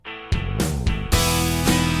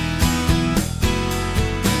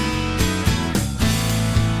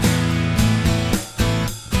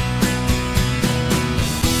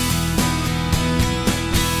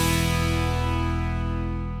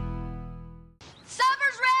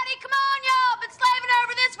Come on, y'all. Been slaving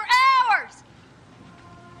over this for hours.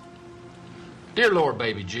 Dear Lord,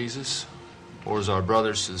 baby Jesus, or as our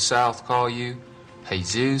brothers to the south call you,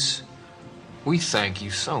 Jesus, we thank you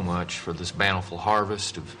so much for this bountiful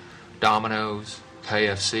harvest of Domino's,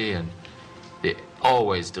 KFC, and the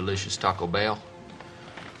always delicious Taco Bell.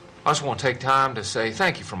 I just want to take time to say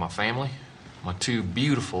thank you for my family, my two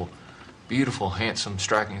beautiful, handsome,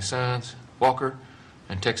 striking sons, Walker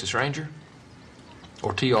and Texas Ranger,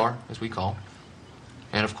 or TR, as we call him.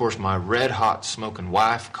 And, of course, my red-hot smoking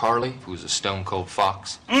wife, Carly, who's a stone-cold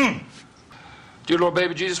fox. Dear Lord,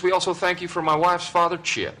 baby Jesus, we also thank you for my wife's father,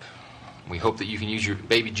 Chip. We hope that you can use your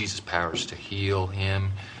baby Jesus powers to heal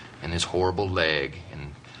him and his horrible leg.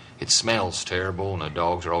 And it smells terrible, and the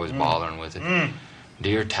dogs are always bothering with it.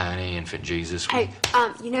 Dear tiny infant Jesus. Hey,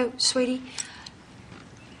 sweetie,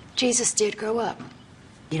 Jesus did grow up.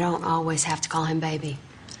 You don't always have to call him baby.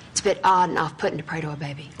 It's a bit odd and off-putting to pray to a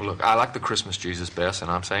baby. Well, look, I like the Christmas Jesus best,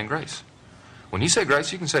 and I'm saying grace. When you say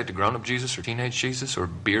grace, you can say it to grown-up Jesus or teenage Jesus or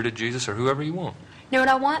bearded Jesus or whoever you want. You know what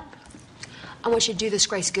I want? I want you to do this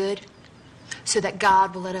grace good so that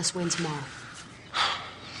God will let us win tomorrow.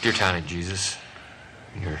 Dear tiny Jesus,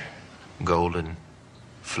 your golden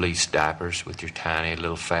fleece diapers with your tiny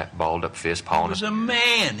little fat balled-up fist pawing. He was a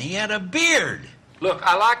man. He had a beard. Look,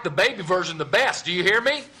 I like the baby version the best. Do you hear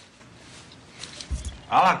me?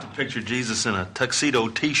 I like to picture Jesus in a tuxedo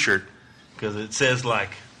T-shirt because it says, like,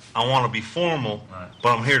 I want to be formal, but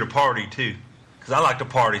I'm here to party, too. Because I like to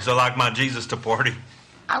party, so I like my Jesus to party.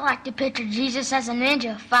 I like to picture Jesus as a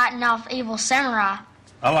ninja fighting off evil samurai.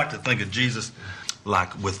 I like to think of Jesus,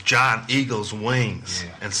 like, with giant eagle's wings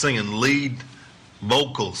and singing lead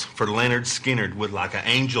vocals for Leonard Skinner with, like, an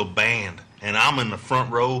angel band. And I'm in the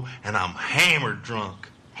front row, and I'm hammered drunk.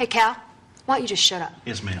 Hey, Cal, why don't you just shut up?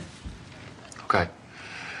 Yes, ma'am. Okay.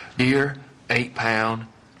 Dear 8-pound,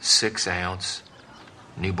 6-ounce,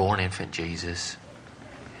 newborn infant Jesus,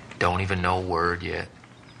 don't even know a word yet.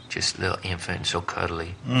 Just a little infant, so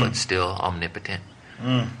cuddly, but still omnipotent.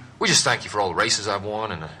 We just thank you for all the races I've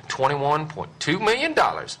won and the $21.2 million.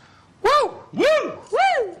 Woo! Woo!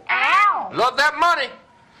 Woo! Ow! Love that money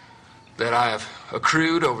that I have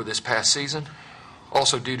accrued over this past season.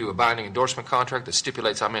 Also due to a binding endorsement contract that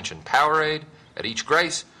stipulates I mention Powerade at each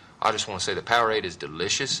grace. I just want to say that Powerade is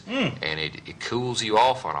delicious, and it cools you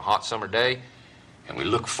off on a hot summer day. And we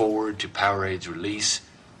look forward to Powerade's release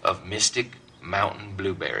of Mystic Mountain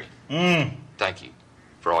Blueberry. Thank you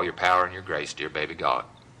for all your power and your grace, dear baby God.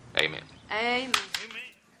 Amen. Amen.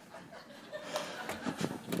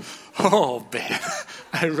 Oh, man.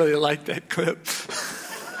 I really like that clip.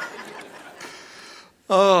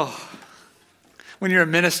 Oh. When you're a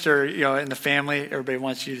minister, in the family, everybody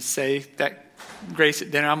wants you to say that grace at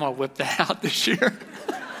dinner. I'm going to whip that out this year.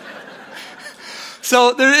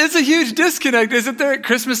 So there is a huge disconnect, isn't there, at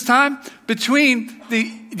Christmas time between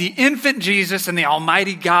the infant Jesus and the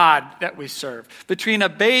almighty God that we serve, between a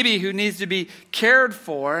baby who needs to be cared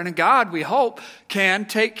for and a God, we hope, can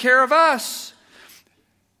take care of us.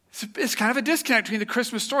 It's kind of a disconnect between the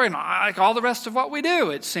Christmas story and like all the rest of what we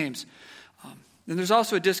do, it seems. And there's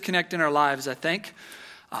also a disconnect in our lives, I think.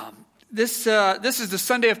 This is the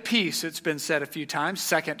Sunday of peace, it's been said a few times.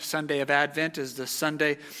 Second Sunday of Advent is the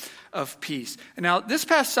Sunday of peace. And now, this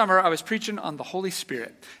past summer, I was preaching on the Holy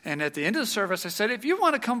Spirit. And at the end of the service, I said, if you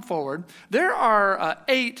want to come forward, there are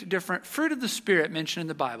 8 different fruit of the Spirit mentioned in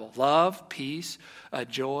the Bible. Love, peace,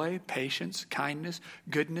 joy, patience, kindness,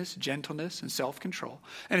 goodness, gentleness, and self-control.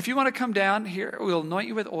 And if you want to come down here, we'll anoint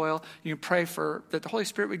you with oil. You can pray for that the Holy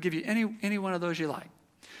Spirit would give you any one of those you like.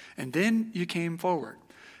 And then you came forward.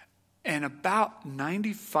 And about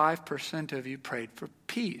 95% of you prayed for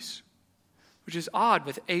peace, which is odd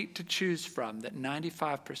with 8 to choose from, that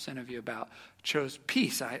 95% of you about chose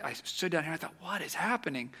peace. I stood down here and I thought, what is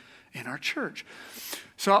happening in our church?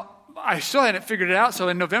 So I still hadn't figured it out. So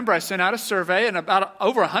in November, I sent out a survey, and about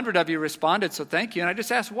over 100 of you responded, so thank you. And I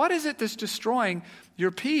just asked, what is it that's destroying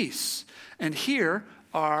your peace? And here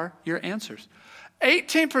are your answers.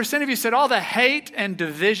 18% of you said all the hate and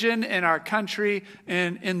division in our country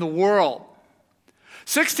and in the world.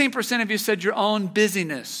 16% of you said your own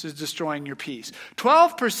busyness is destroying your peace.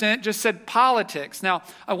 12% just said politics. Now,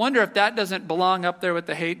 I wonder if that doesn't belong up there with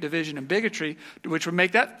the hate, division, and bigotry, which would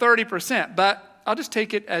make that 30%. But I'll just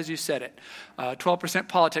take it as you said it. 12%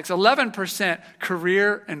 politics. 11%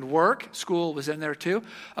 career and work. School was in there too.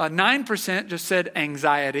 9% just said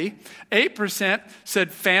anxiety. 8%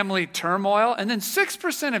 said family turmoil. And then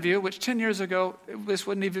 6% of you, which 10 years ago, this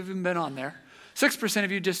wouldn't have even been on there. 6%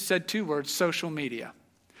 of you just said 2 words, social media.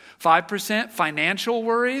 5% financial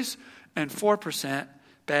worries, and 4%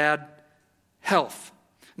 bad health.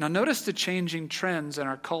 Now notice the changing trends in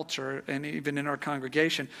our culture and even in our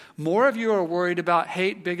congregation. More of you are worried about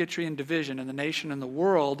hate, bigotry, and division in the nation and the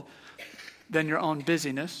world than your own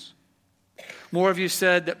busyness. More of you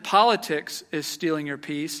said that politics is stealing your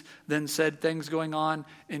peace than said things going on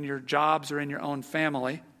in your jobs or in your own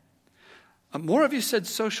family. More of you said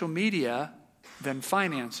social media than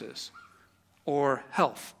finances or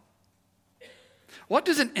health. What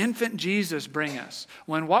does an infant Jesus bring us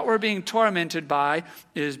when what we're being tormented by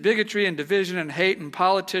is bigotry and division and hate and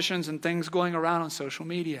politicians and things going around on social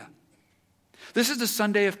media? This is the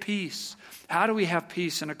Sunday of peace. How do we have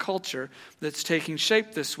peace in a culture that's taking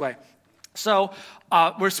shape this way? So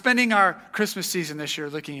we're spending our Christmas season this year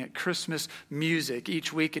looking at Christmas music,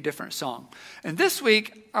 each week a different song. And this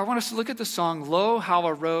week, I want us to look at the song, Lo, How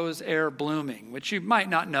a Rose Ere Blooming, which you might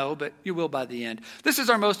not know, but you will by the end. This is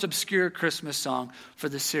our most obscure Christmas song for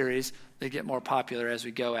the series. They get more popular as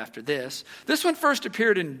we go after this. This one first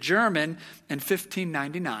appeared in German in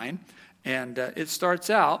 1599, and it starts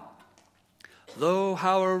out, Lo,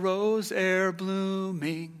 how a rose ere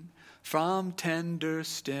blooming, from tender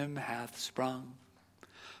stem hath sprung,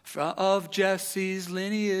 of Jesse's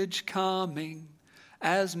lineage coming,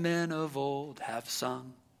 as men of old have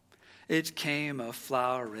sung. It came a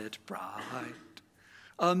floweret bright,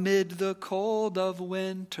 amid the cold of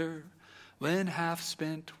winter, when half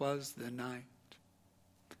spent was the night.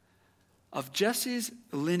 Of Jesse's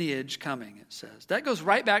lineage coming, it says. That goes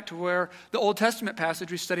right back to where the Old Testament passage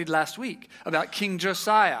we studied last week about King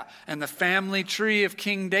Josiah and the family tree of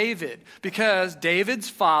King David, because David's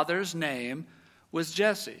father's name was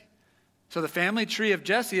Jesse. So the family tree of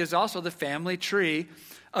Jesse is also the family tree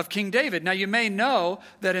of King David. Now you may know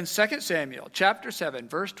that in 2 Samuel chapter 7,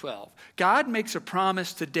 verse 12, God makes a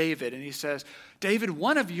promise to David and he says, David,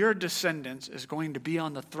 one of your descendants is going to be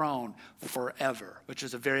on the throne forever, which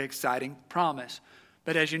is a very exciting promise.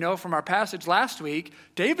 But as you know from our passage last week,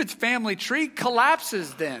 David's family tree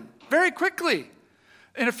collapses then very quickly.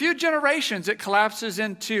 In a few generations, it collapses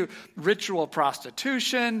into ritual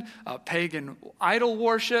prostitution, pagan idol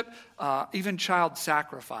worship, even child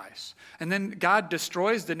sacrifice. And then God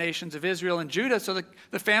destroys the nations of Israel and Judah, so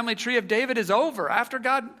the family tree of David is over after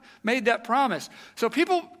God made that promise. So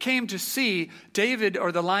people came to see David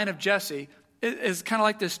or the line of Jesse as kind of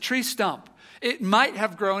like this tree stump. It might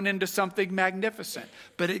have grown into something magnificent,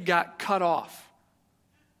 but it got cut off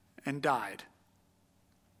and died.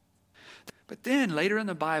 But then later in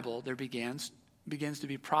the Bible, there begins to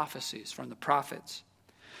be prophecies from the prophets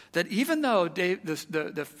that even though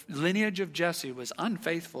the lineage of Jesse was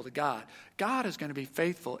unfaithful to God, God is going to be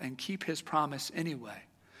faithful and keep his promise anyway.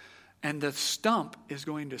 And the stump is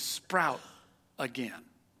going to sprout again.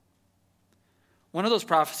 One of those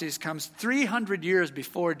prophecies comes 300 years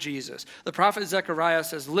before Jesus. The prophet Zechariah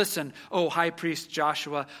says, listen, O high priest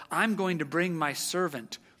Joshua, I'm going to bring my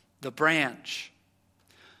servant, the branch.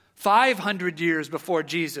 500 years before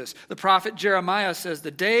Jesus, the prophet Jeremiah says,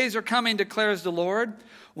 the days are coming, declares the Lord,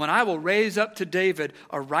 when I will raise up to David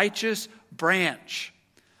a righteous branch,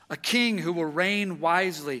 a king who will reign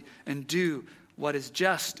wisely and do what is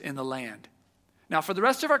just in the land. Now, for the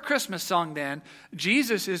rest of our Christmas song then,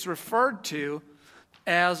 Jesus is referred to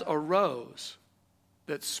as a rose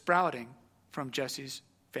that's sprouting from Jesse's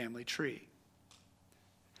family tree.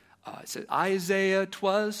 It said, Isaiah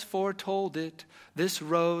 'twas foretold it, this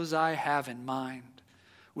rose I have in mind.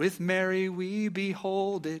 With Mary we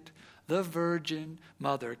behold it, the virgin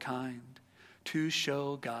mother kind, to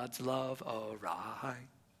show God's love aright.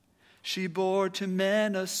 She bore to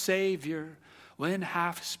men a Savior, when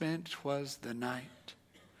half spent was the night.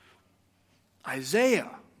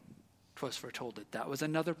 Isaiah 'twas foretold it. That was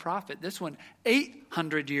another prophet. This one,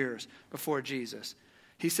 800 years before Jesus.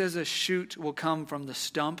 He says a shoot will come from the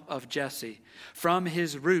stump of Jesse. From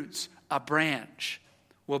his roots, a branch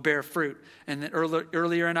will bear fruit. And then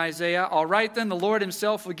earlier in Isaiah, all right then, the Lord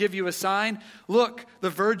himself will give you a sign. Look,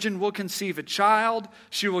 the virgin will conceive a child.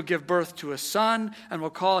 She will give birth to a son and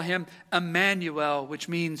will call him Emmanuel, which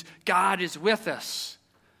means God is with us.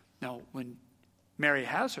 Now, when Mary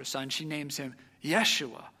has her son, she names him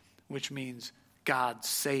Yeshua, which means God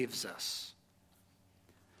saves us.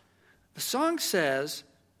 The song says,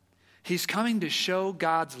 he's coming to show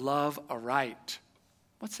God's love aright.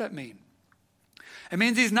 What's that mean? It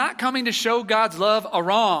means he's not coming to show God's love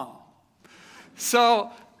awrong. So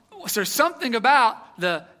there's something about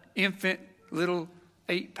the infant, little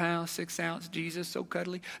 8-pound, 6-ounce Jesus, so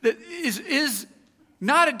cuddly, that is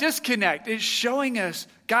not a disconnect. It's showing us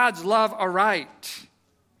God's love aright.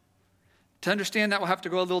 To understand that, we'll have to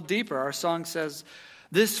go a little deeper. Our song says,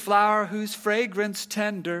 this flower whose fragrance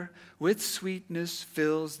tender with sweetness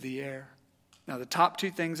fills the air. Now, the top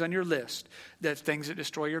two things on your list, that's things that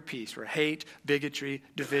destroy your peace, were hate, bigotry,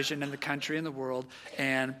 division in the country and the world,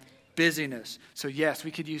 and busyness. So yes,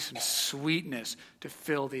 we could use some sweetness to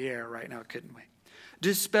fill the air right now, couldn't we?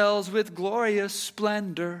 Dispels with glorious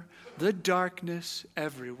splendor the darkness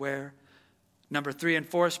everywhere. Number 3 and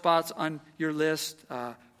 4 spots on your list,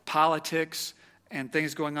 politics and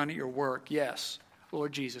things going on at your work. Yes,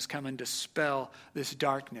 Lord Jesus, come and dispel this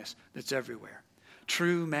darkness that's everywhere.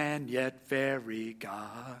 True man, yet very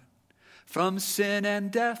God. From sin and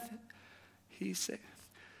death, he saved.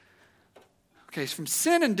 Okay, so from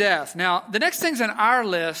sin and death. Now, the next things on our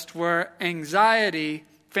list were anxiety,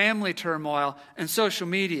 family turmoil, and social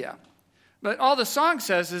media. But all the song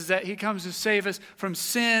says is that he comes to save us from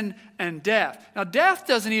sin and death. Now, death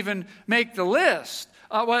doesn't even make the list.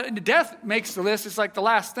 Death makes the list. It's like the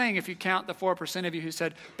last thing if you count the 4% of you who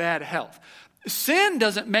said bad health. Sin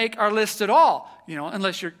doesn't make our list at all,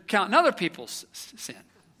 unless you're counting other people's sin.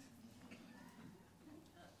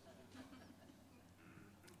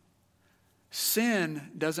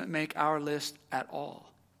 Sin doesn't make our list at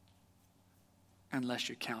all, unless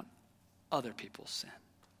you count other people's sin.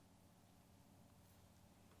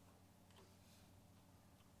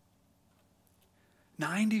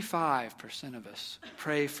 "95% of us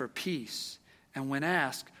pray for peace, and when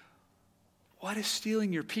asked, what is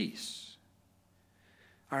stealing your peace?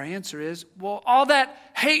 Our answer is, well, all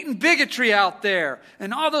that hate and bigotry out there,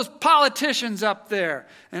 and all those politicians up there,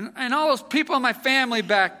 and all those people in my family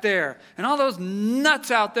back there, and all those nuts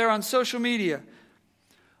out there on social media.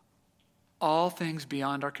 All things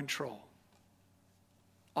beyond our control.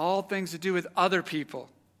 All things to do with other people.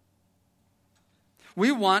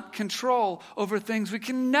 We want control over things we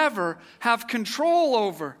can never have control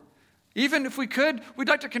over. Even if we could, we'd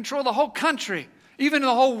like to control the whole country, even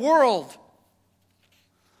the whole world.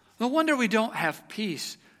 No wonder we don't have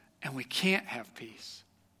peace, and we can't have peace.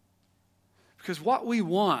 Because what we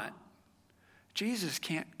want, Jesus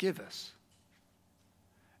can't give us.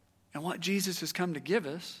 And what Jesus has come to give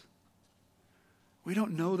us, we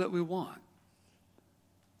don't know that we want.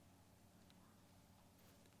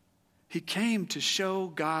 He came to show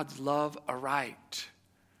God's love aright.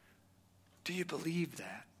 Do you believe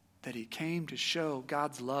that? That he came to show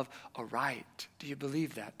God's love aright. Do you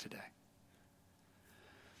believe that today?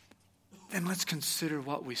 Then let's consider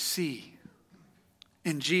what we see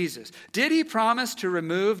in Jesus. Did he promise to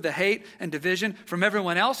remove the hate and division from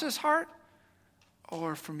everyone else's heart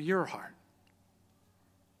or from your heart?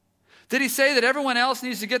 Did he say that everyone else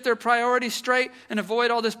needs to get their priorities straight and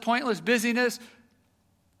avoid all this pointless busyness?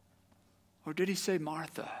 Or did he say,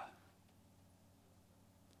 Martha,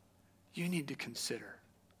 you need to consider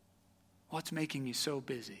what's making you so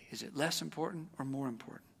busy? Is it less important or more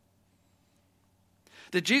important?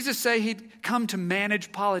 Did Jesus say he'd come to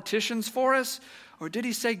manage politicians for us? Or did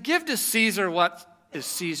he say, give to Caesar what is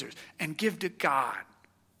Caesar's and give to God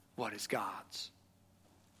what is God's?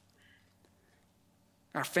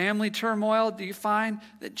 Our family turmoil, do you find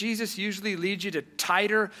that Jesus usually leads you to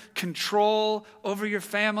tighter control over your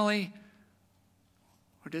family?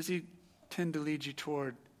 Or does he tend to lead you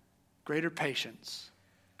toward greater patience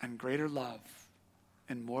and greater love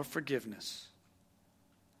and more forgiveness?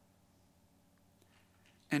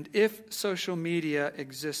 And if social media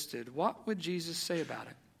existed, what would Jesus say about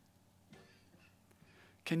it?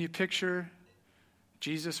 Can you picture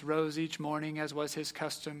Jesus rose each morning, as was his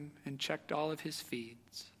custom, and checked all of his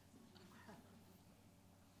feeds?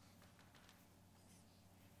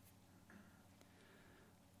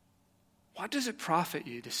 What does it profit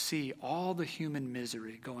you to see all the human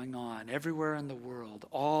misery going on everywhere in the world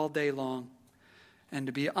all day long, and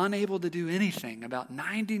to be unable to do anything about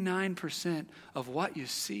 99% of what you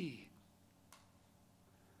see?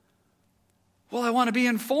 Well, I want to be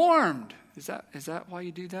informed. Is that why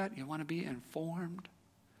you do that? You want to be informed?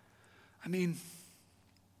 I mean,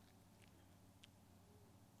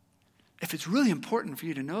 if it's really important for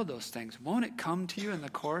you to know those things, won't it come to you in the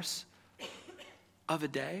course of a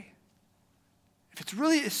day? If it's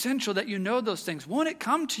really essential that you know those things, won't it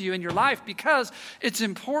come to you in your life because it's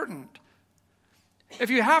important? If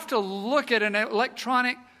you have to look at an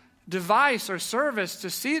electronic device or service to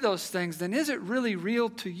see those things, then is it really real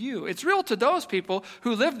to you? It's real to those people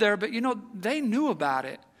who live there, but they knew about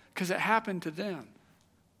it because it happened to them.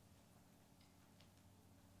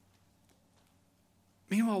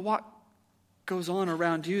 Meanwhile, what goes on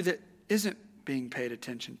around you that isn't being paid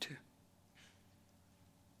attention to?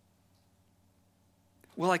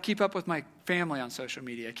 Well, I keep up with my family on social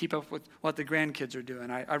media. I keep up with what the grandkids are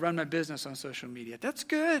doing. I run my business on social media. That's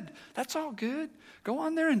good. That's all good. Go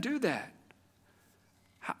on there and do that.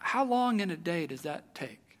 How long in a day does that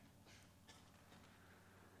take?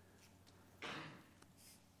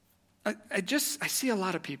 I see a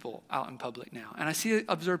lot of people out in public now, and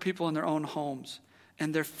observe people in their own homes,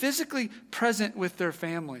 and they're physically present with their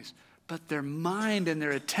families, but their mind and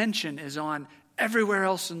their attention is on everywhere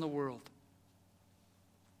else in the world.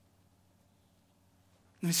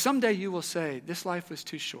 And someday you will say, this life was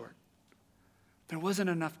too short. There wasn't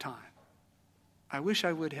enough time. I wish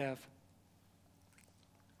I would have.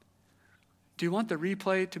 Do you want the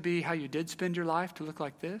replay to be how you did spend your life, to look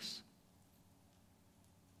like this?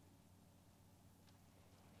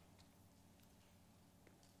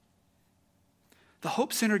 The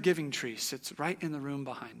Hope Center giving tree sits right in the room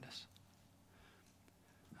behind us.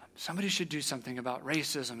 Somebody should do something about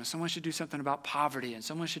racism, and someone should do something about poverty, and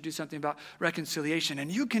someone should do something about reconciliation.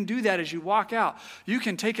 And you can do that as you walk out. You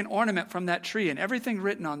can take an ornament from that tree, and everything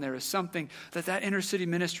written on there is something that inner city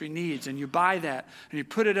ministry needs. And you buy that, and you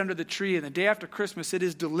put it under the tree, and the day after Christmas, it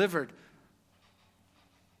is delivered.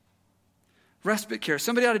 Respite care.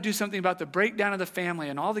 Somebody ought to do something about the breakdown of the family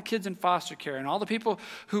and all the kids in foster care and all the people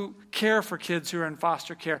who care for kids who are in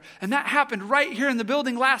foster care. And that happened right here in the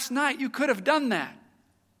building last night. You could have done that.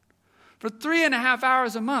 For 3.5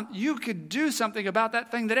 hours a month, you could do something about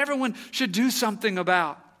that thing that everyone should do something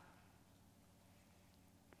about.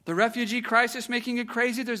 The refugee crisis making it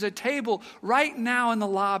crazy. There's a table right now in the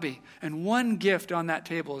lobby, and one gift on that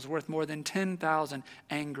table is worth more than 10,000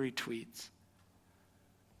 angry tweets.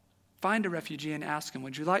 Find a refugee and ask him,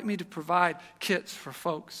 would you like me to provide kits for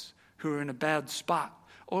folks who are in a bad spot?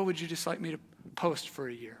 Or would you just like me to post for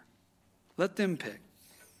a year? Let them pick.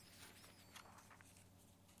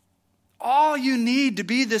 All you need to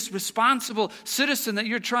be this responsible citizen that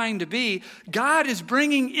you're trying to be, God is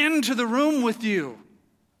bringing into the room with you.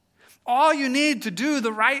 All you need to do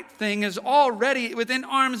the right thing is already within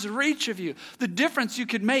arm's reach of you. The difference you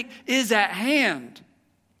could make is at hand.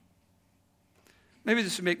 Maybe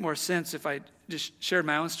this would make more sense if I just shared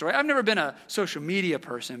my own story. I've never been a social media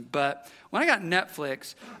person, but when I got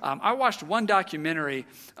Netflix, I watched one documentary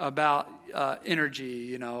about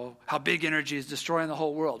energy, how big energy is destroying the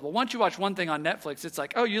whole world. Well, once you watch one thing on Netflix, it's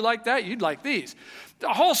like, oh, you like that? You'd like these.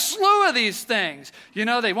 A whole slew of these things.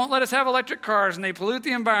 They won't let us have electric cars, and they pollute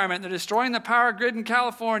the environment. They're destroying the power grid in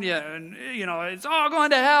California, and, it's all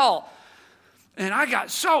going to hell. And I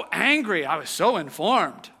got so angry. I was so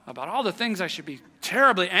informed about all the things I should be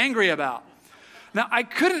terribly angry about. Now, I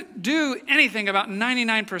couldn't do anything about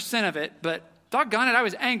 99% of it, but doggone it, I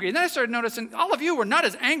was angry. And then I started noticing all of you were not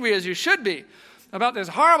as angry as you should be about this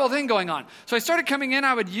horrible thing going on. So I started coming in.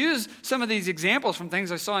 I would use some of these examples from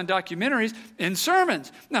things I saw in documentaries in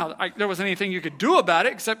sermons. Now, there wasn't anything you could do about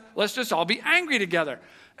it except let's just all be angry together.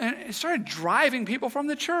 And it started driving people from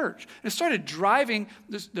the church. It started driving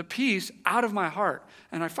the peace out of my heart.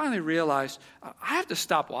 And I finally realized I have to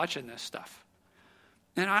stop watching this stuff.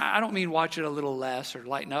 And I don't mean watch it a little less or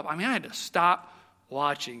lighten up. I mean, I had to stop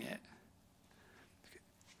watching it.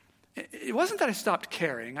 It wasn't that I stopped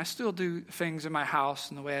caring. I still do things in my house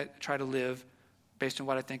and the way I try to live based on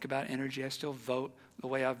what I think about energy. I still vote the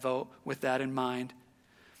way I vote with that in mind.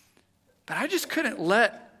 But I just couldn't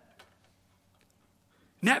let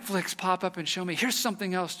Netflix pop up and show me, here's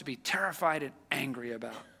something else to be terrified and angry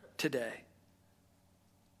about today.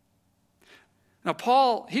 Now,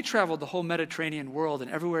 Paul, he traveled the whole Mediterranean world, and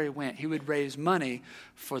everywhere he went, he would raise money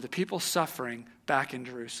for the people suffering back in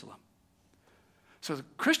Jerusalem. So the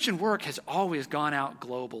Christian work has always gone out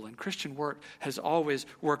global, and Christian work has always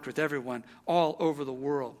worked with everyone all over the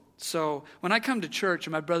world. So when I come to church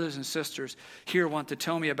and my brothers and sisters here want to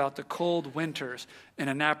tell me about the cold winters in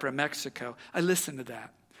Anapra, Mexico, I listen to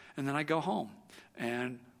that. And then I go home,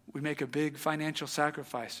 and we make a big financial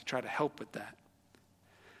sacrifice to try to help with that.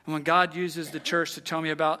 And when God uses the church to tell me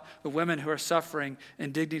about the women who are suffering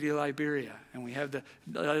in Dignity, Liberia, and we have the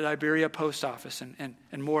Liberia post office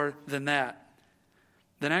and more than that,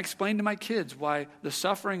 then I explain to my kids why the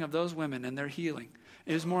suffering of those women and their healing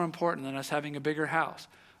is more important than us having a bigger house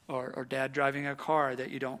or dad driving a car that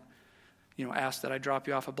you don't, ask that I drop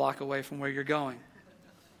you off a block away from where you're going.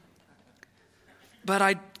 But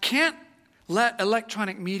I can't let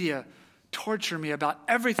electronic media torture me about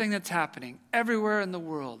everything that's happening everywhere in the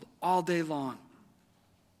world all day long.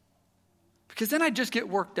 Because then I just get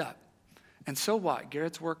worked up. And so what?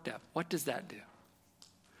 Garrett's worked up. What does that do?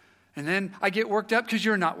 And then I get worked up because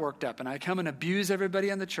you're not worked up. And I come and abuse everybody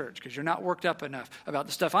in the church because you're not worked up enough about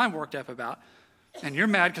the stuff I'm worked up about. And you're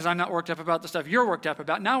mad because I'm not worked up about the stuff you're worked up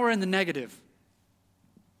about. Now we're in the negative.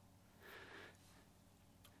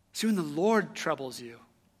 See, when the Lord troubles you,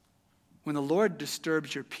 when the Lord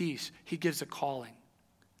disturbs your peace, he gives a calling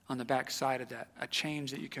on the backside of that, a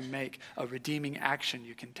change that you can make, a redeeming action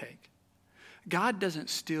you can take. God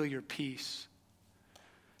doesn't steal your peace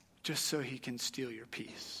just so he can steal your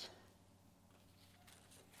peace.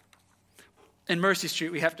 In Mercy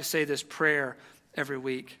Street, we have to say this prayer every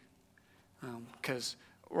week because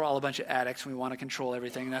we're all a bunch of addicts and we want to control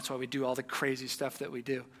everything. And that's why we do all the crazy stuff that we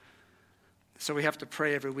do. So we have to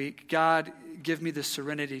pray every week. God, give me the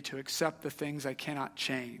serenity to accept the things I cannot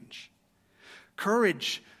change.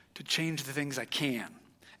 Courage to change the things I can.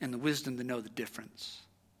 And the wisdom to know the difference.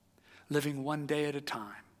 Living one day at a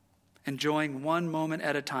time. Enjoying one moment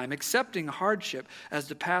at a time. Accepting hardship as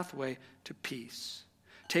the pathway to peace.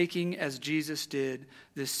 Taking, as Jesus did,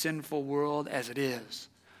 this sinful world as it is,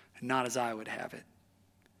 and not as I would have it.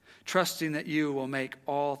 Trusting that you will make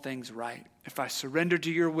all things right if I surrender to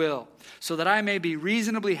your will, so that I may be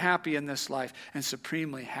reasonably happy in this life and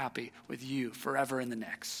supremely happy with you forever in the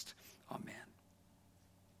next. Amen.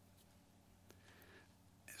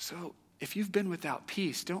 So, if you've been without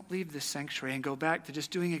peace, don't leave this sanctuary and go back to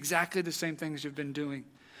just doing exactly the same things you've been doing.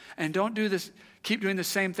 And don't do this, keep doing the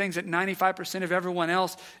same things that 95% of everyone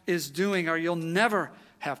else is doing, or you'll never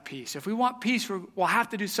have peace. If we want peace, we'll have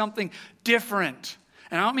to do something different.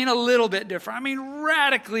 And I don't mean a little bit different. I mean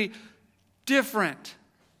radically different.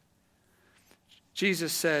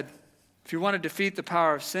 Jesus said, if you want to defeat the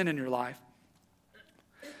power of sin in your life,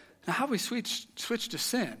 now how do we switch to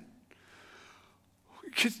sin?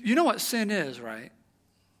 Because you know what sin is, right?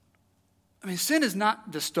 I mean, sin is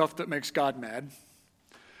not the stuff that makes God mad.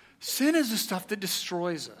 Sin is the stuff that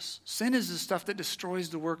destroys us. Sin is the stuff that destroys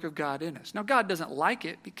the work of God in us. Now, God doesn't like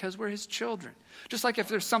it because we're his children. Just like if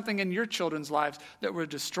there's something in your children's lives that we're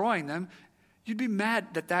destroying them, you'd be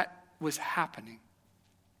mad that that was happening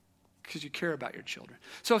because you care about your children.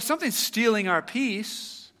 So if something's stealing our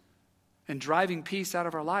peace and driving peace out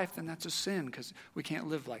of our life, then that's a sin because we can't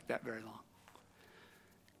live like that very long.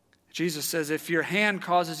 Jesus says, if your hand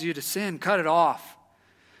causes you to sin, cut it off.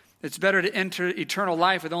 It's better to enter eternal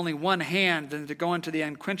life with only one hand than to go into the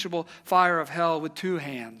unquenchable fire of hell with two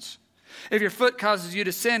hands. If your foot causes you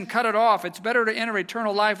to sin, cut it off. It's better to enter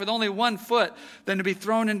eternal life with only one foot than to be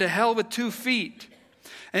thrown into hell with 2 feet.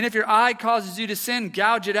 And if your eye causes you to sin,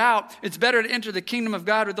 gouge it out. It's better to enter the kingdom of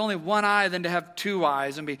God with only one eye than to have 2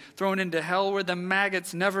 eyes and be thrown into hell where the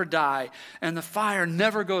maggots never die and the fire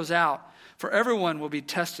never goes out. For everyone will be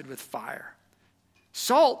tested with fire.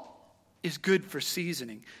 Salt is good for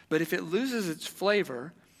seasoning, but if it loses its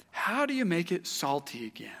flavor, how do you make it salty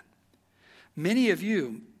again? Many of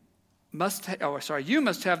you must have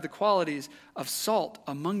the qualities of salt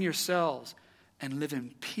among yourselves and live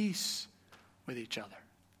in peace with each other.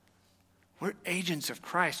 We're agents of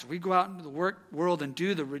Christ. We go out into the world and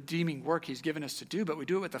do the redeeming work he's given us to do, but we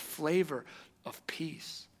do it with the flavor of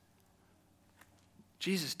peace.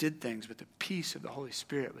 Jesus did things, but the peace of the Holy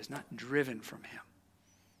Spirit was not driven from him.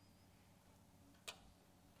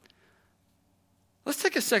 Let's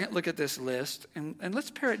take a second look at this list, and let's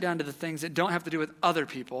pare it down to the things that don't have to do with other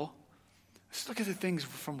people. Let's look at the things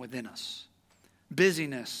from within us.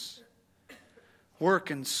 Busyness, work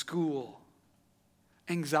and school,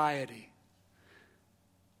 anxiety,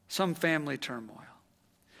 some family turmoil,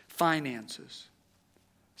 finances,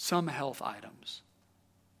 some health items.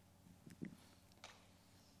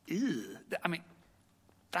 Ew. I mean,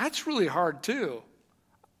 that's really hard too.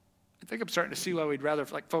 I think I'm starting to see why we'd rather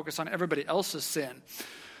focus on everybody else's sin.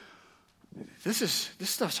 This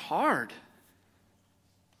stuff's hard.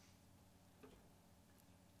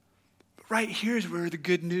 But right here's where the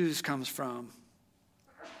good news comes from.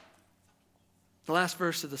 The last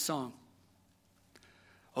verse of the song.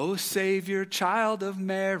 O Savior, child of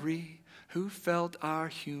Mary, who felt our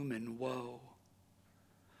human woe.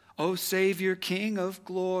 O Savior, King of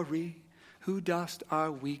glory, who dost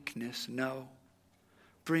our weakness know.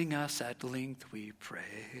 Bring us at length, we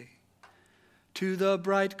pray, to the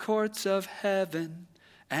bright courts of heaven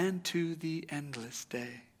and to the endless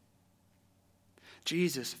day.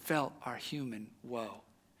 Jesus felt our human woe.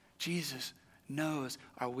 Jesus knows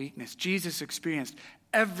our weakness. Jesus experienced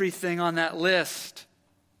everything on that list.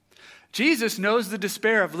 Jesus knows the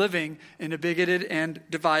despair of living in a bigoted and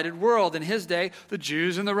divided world. In his day, the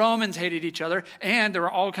Jews and the Romans hated each other, and there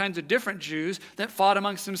were all kinds of different Jews that fought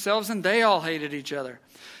amongst themselves, and they all hated each other.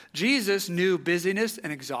 Jesus knew busyness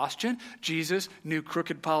and exhaustion. Jesus knew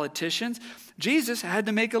crooked politicians. Jesus had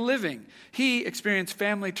to make a living. He experienced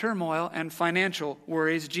family turmoil and financial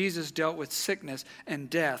worries. Jesus dealt with sickness and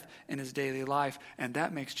death in his daily life, and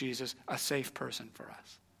that makes Jesus a safe person for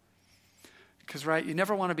us. Because, right, you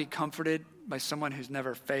never want to be comforted by someone who's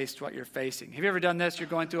never faced what you're facing. Have you ever done this? You're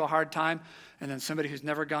going through a hard time, and then somebody who's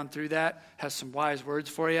never gone through that has some wise words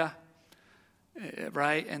for you,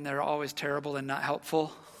 right? And they're always terrible and not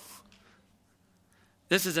helpful.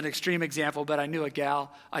 This is an extreme example, but I knew a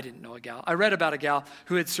gal. I didn't know a gal. I read about a gal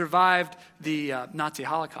who had survived the Nazi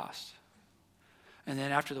Holocaust. And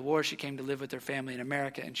then after the war, she came to live with her family in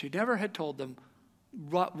America, and she never had told them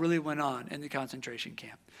what really went on in the concentration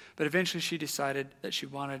camp. But eventually she decided that she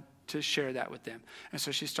wanted to share that with them. And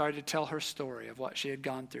so she started to tell her story of what she had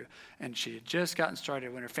gone through. And she had just gotten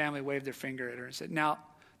started when her family waved their finger at her and said, "Now,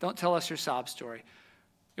 don't tell us your sob story.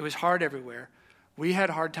 It was hard everywhere. We had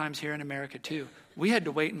hard times here in America too. We had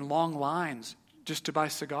to wait in long lines just to buy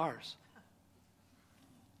cigars."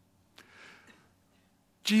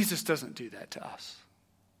 Jesus doesn't do that to us.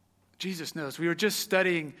 Jesus knows. We were just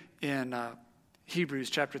studying in Hebrews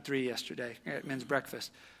chapter 3 yesterday at men's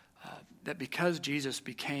breakfast, that because Jesus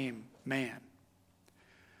became man,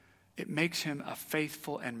 it makes him a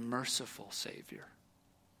faithful and merciful Savior.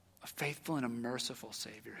 A faithful and a merciful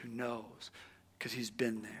Savior who knows because he's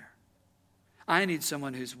been there. I need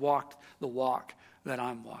someone who's walked the walk that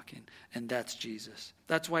I'm walking, and that's Jesus.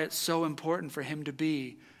 That's why it's so important for him to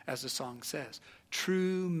be, as the song says,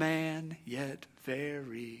 true man, yet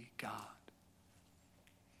very God.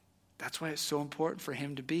 That's why it's so important for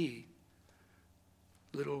him to be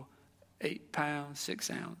little 8-pound,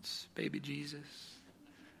 6-ounce baby Jesus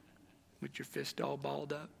with your fist all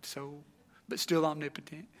balled up, but still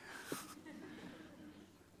omnipotent.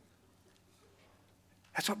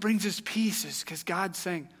 That's what brings us peace, is because God's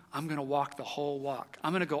saying, I'm going to walk the whole walk.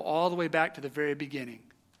 I'm going to go all the way back to the very beginning.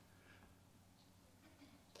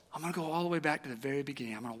 I'm going to go all the way back to the very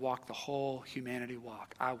beginning. I'm going to walk the whole humanity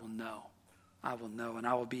walk. I will know, and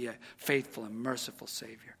I will be a faithful and merciful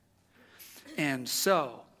Savior. And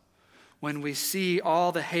so, when we see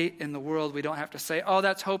all the hate in the world, we don't have to say, "Oh,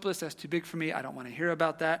 that's hopeless, that's too big for me, I don't want to hear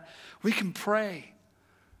about that." We can pray,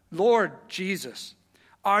 "Lord Jesus,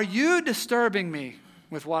 are you disturbing me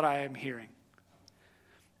with what I am hearing?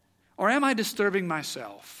 Or am I disturbing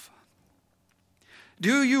myself?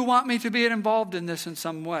 Do you want me to be involved in this in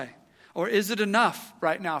some way? Or is it enough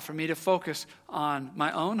right now for me to focus on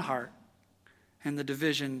my own heart and the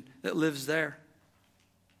division that lives there?"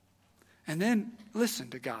 And then listen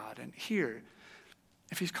to God and hear.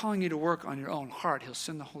 If he's calling you to work on your own heart, he'll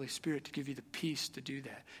send the Holy Spirit to give you the peace to do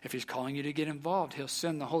that. If he's calling you to get involved, he'll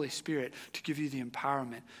send the Holy Spirit to give you the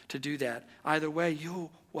empowerment to do that. Either way, you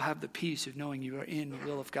will have the peace of knowing you are in the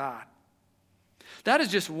will of God. That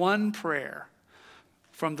is just one prayer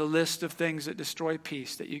from the list of things that destroy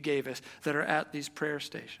peace that you gave us that are at these prayer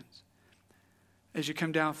stations. As you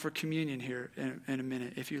come down for communion here in a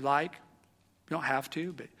minute, if you like, you don't have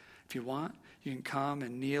to, but if you want, you can come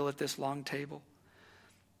and kneel at this long table.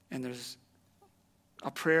 And there's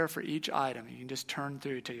a prayer for each item. You can just turn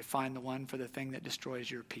through till you find the one for the thing that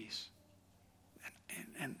destroys your peace.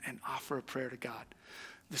 And offer a prayer to God.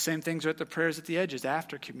 The same things are at the prayers at the edges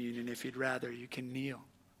after communion. If you'd rather, you can kneel.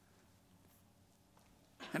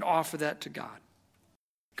 And offer that to God.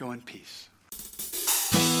 Go in peace.